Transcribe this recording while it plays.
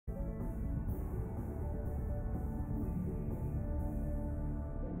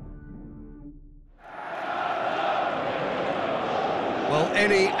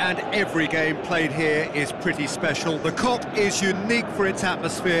Any and every game played here is pretty special. The Kop is unique for its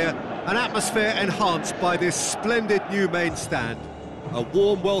atmosphere, an atmosphere enhanced by this splendid new main stand. A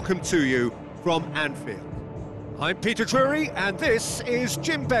warm welcome to you from Anfield. I'm Peter Drury, and this is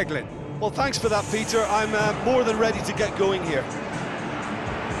Jim Beglin. Well, thanks for that, Peter. I'm more than ready to get going here.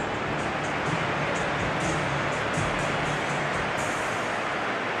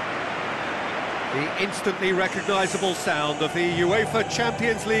 The instantly recognisable sound of the UEFA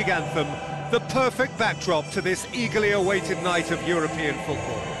Champions League anthem, the perfect backdrop to this eagerly awaited night of European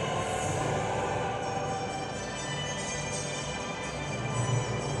football.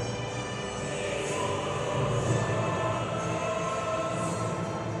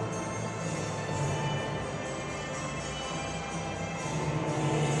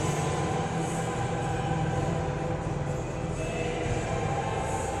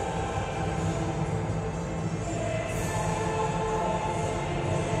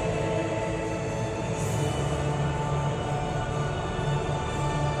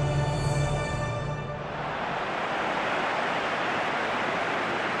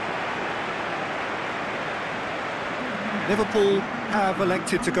 Liverpool have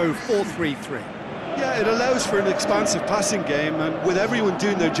elected to go 4-3-3. Yeah, it allows for an expansive passing game, and with everyone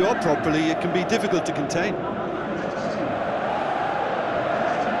doing their job properly, it can be difficult to contain.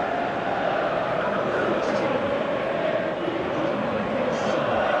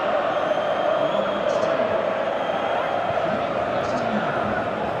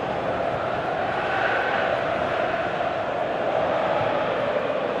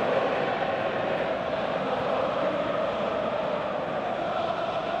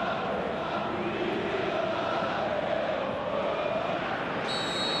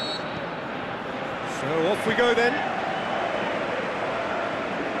 So off we go then.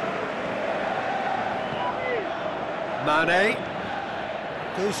 Mane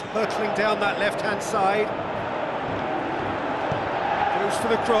goes hurtling down that left-hand side. Goes for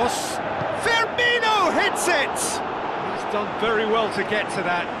the cross. Firmino hits it! He's done very well to get to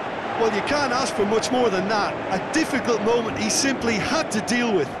that. Well, you can't ask for much more than that. A difficult moment he simply had to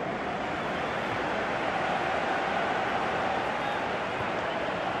deal with.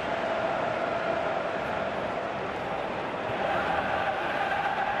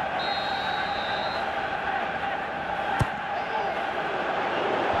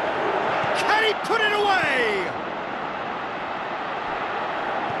 Put it away!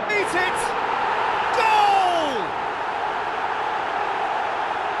 Meet it! Goal!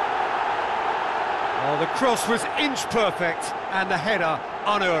 Oh, the cross was inch perfect and the header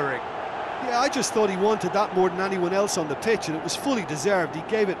unerring. Yeah, I just thought he wanted that more than anyone else on the pitch, and it was fully deserved. He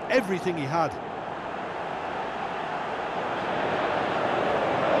gave it everything he had.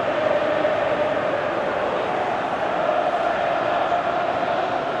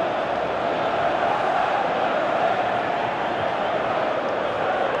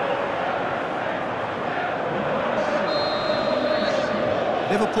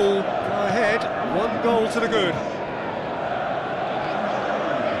 Liverpool go ahead, 1 goal to the good.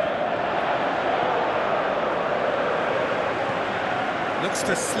 Looks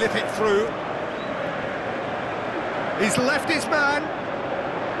to slip it through. He's left his man.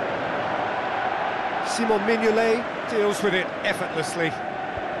 Simon Mignolet deals with it effortlessly.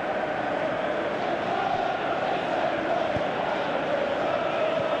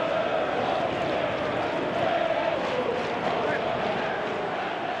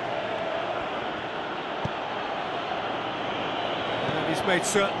 He's made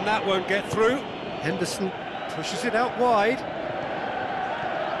certain that won't get through. Henderson pushes it out wide.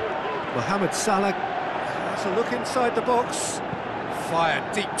 Mohamed Salah has a look inside the box. Fired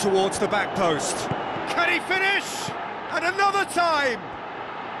deep towards the back post. Can he finish? And another time!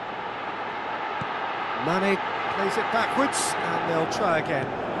 Mane plays it backwards, and they'll try again.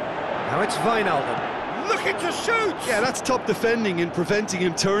 Now it's Wijnaldum, looking to shoot! Yeah, that's top defending and preventing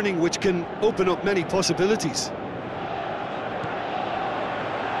him turning, which can open up many possibilities.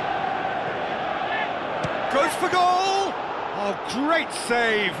 Goes for goal! Oh, great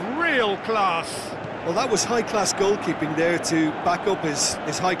save, real class. Well, that was high-class goalkeeping there to back up his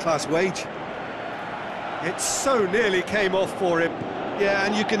high-class wage. It so nearly came off for him. Yeah,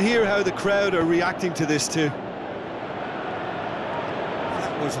 and you can hear how the crowd are reacting to this too.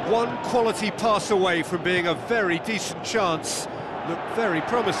 That was one quality pass away from being a very decent chance. Looked very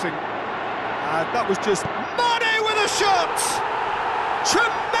promising. That was just... Mane with a shot!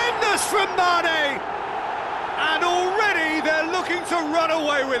 Tremendous from Mane! And already they're looking to run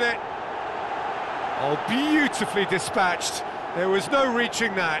away with it. Oh, beautifully dispatched. There was no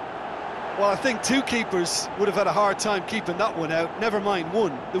reaching that. Well, I think two keepers would have had a hard time keeping that one out, never mind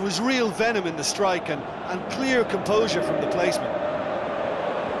one. There was real venom in the strike and clear composure from the placement.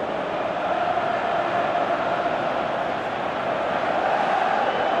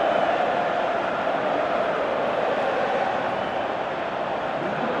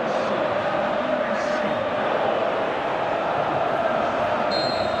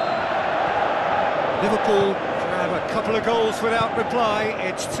 Liverpool have a couple of goals without reply.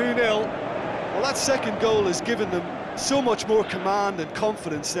 It's 2-0. Well, that second goal has given them so much more command and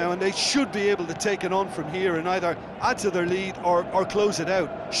confidence now, and they should be able to take it on from here and either add to their lead or close it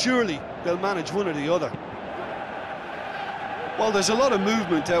out. Surely they'll manage one or the other. Well, there's a lot of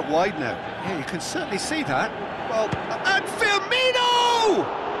movement out wide now. Yeah, you can certainly see that. Well, And Firmino!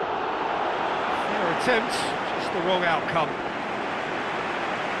 Fair attempt, just the wrong outcome.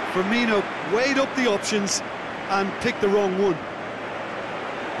 Firmino weighed up the options and picked the wrong one.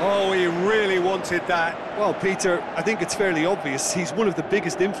 Oh, he really wanted that. Well, Peter, I think it's fairly obvious he's one of the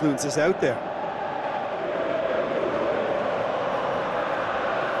biggest influences out there.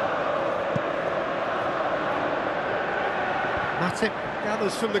 Matip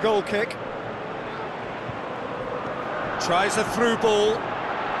gathers from the goal kick. Tries a through ball.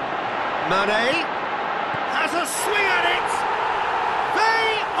 Mane has a swing at it.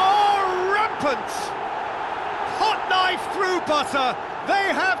 They are rampant. Hot knife through butter.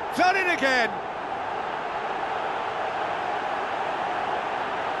 They have done it again.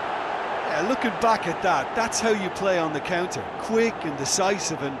 Yeah, looking back at that, that's how you play on the counter. Quick and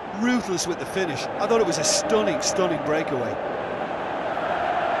decisive and ruthless with the finish. I thought it was a stunning, stunning breakaway.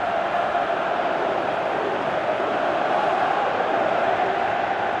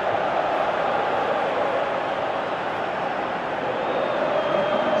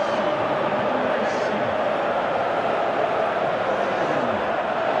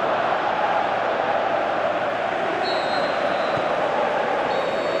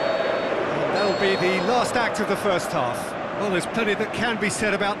 Be the last act of the first half. Well, there's plenty that can be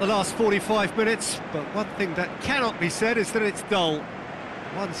said about the last 45 minutes, but one thing that cannot be said is that it's dull.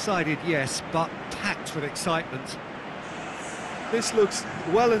 One-sided, yes, but packed with excitement. This looks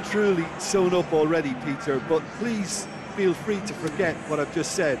well and truly sewn up already, Peter, but please feel free to forget what I've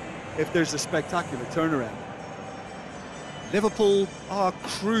just said if there's a spectacular turnaround. Liverpool are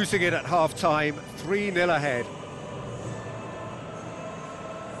cruising it at half-time, 3-0 ahead.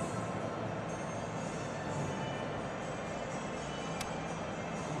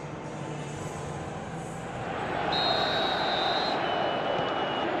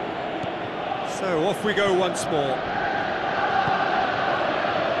 So off we go once more.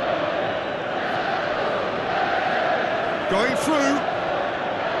 Going through.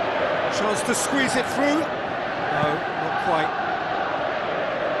 Chance to squeeze it through. No, not quite.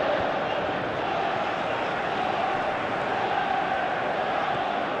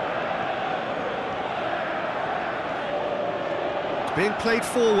 It's being played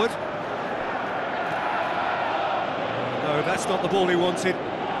forward. No, that's not the ball he wanted.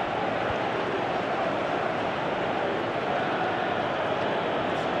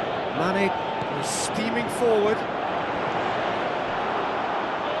 Mane was steaming forward.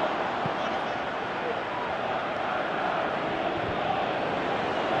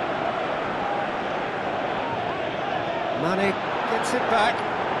 Mane gets it back.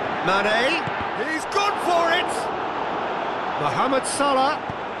 Mane, he's gone for it! Mohamed Salah.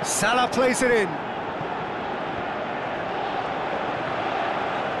 Salah plays it in.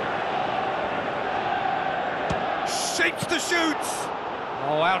 Shapes the shoots!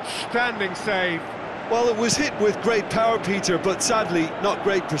 Oh, outstanding save. Well, it was hit with great power, Peter, but sadly, not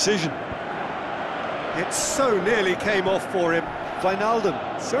great precision. It so nearly came off for him.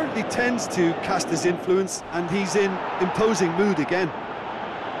 Wijnaldum certainly tends to cast his influence, and he's in imposing mood again.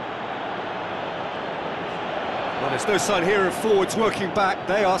 Well, there's no sign here of forwards working back.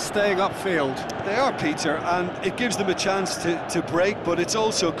 They are staying upfield. They are, Peter, and it gives them a chance to break, but it's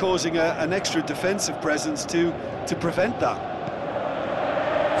also causing an extra defensive presence to prevent that.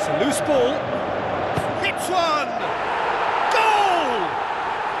 It's a loose ball. Hits one! Goal!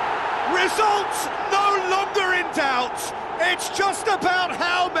 Results no longer in doubt. It's just about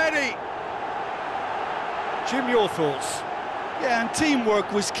how many. Jim, your thoughts? Yeah, and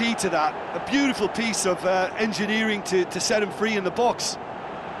teamwork was key to that. A beautiful piece of engineering to set him free in the box.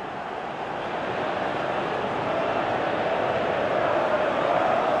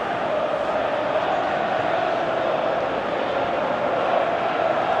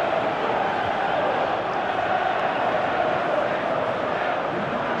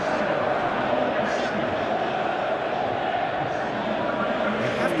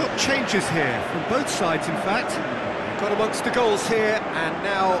 changes here, from both sides in fact. Got amongst the goals here, and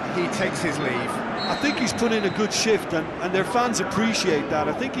now he takes his leave. I think he's put in a good shift, and their fans appreciate that.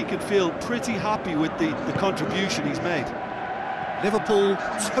 I think he can feel pretty happy with the contribution he's made. Liverpool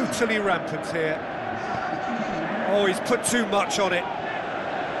totally rampant here. Oh, he's put too much on it.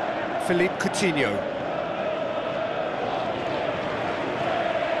 Philippe Coutinho.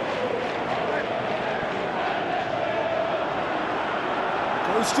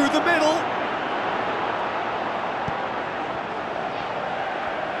 Goes through the middle.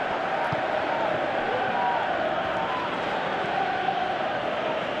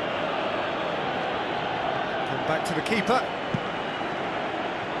 Come back to the keeper.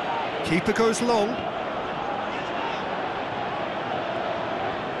 Keeper goes long.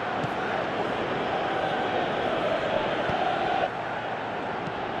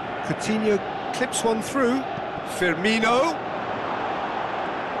 Coutinho clips one through. Firmino.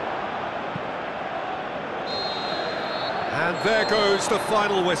 And there goes the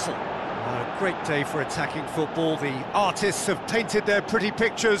final whistle. A great day for attacking football. The artists have painted their pretty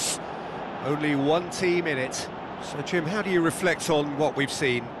pictures. Only one team in it. So, Jim, how do you reflect on what we've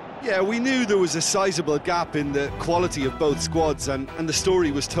seen? Yeah, we knew there was a sizable gap in the quality of both squads, and the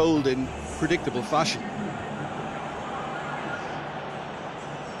story was told in predictable fashion.